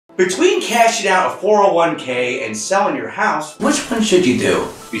Between cashing out a 401k and selling your house, which one should you do?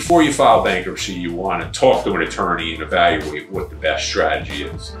 Before you file bankruptcy, you want to talk to an attorney and evaluate what the best strategy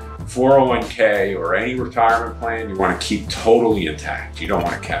is. 401k or any retirement plan, you want to keep totally intact. You don't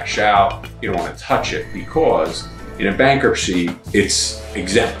want to cash out. You don't want to touch it, because in a bankruptcy, it's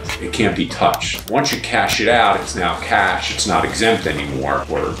exempt. It can't be touched. Once you cash it out, it's now cash. It's not exempt anymore,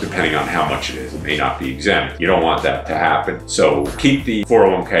 or depending on how much it is, it may not be exempt. You don't want that to happen. So keep the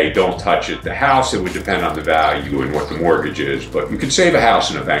 401k, don't touch it. The house, it would depend on the value and what the mortgage is, but you could save a house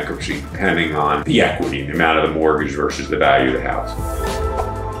in a bankruptcy depending on the equity, the amount of the mortgage versus the value of the house.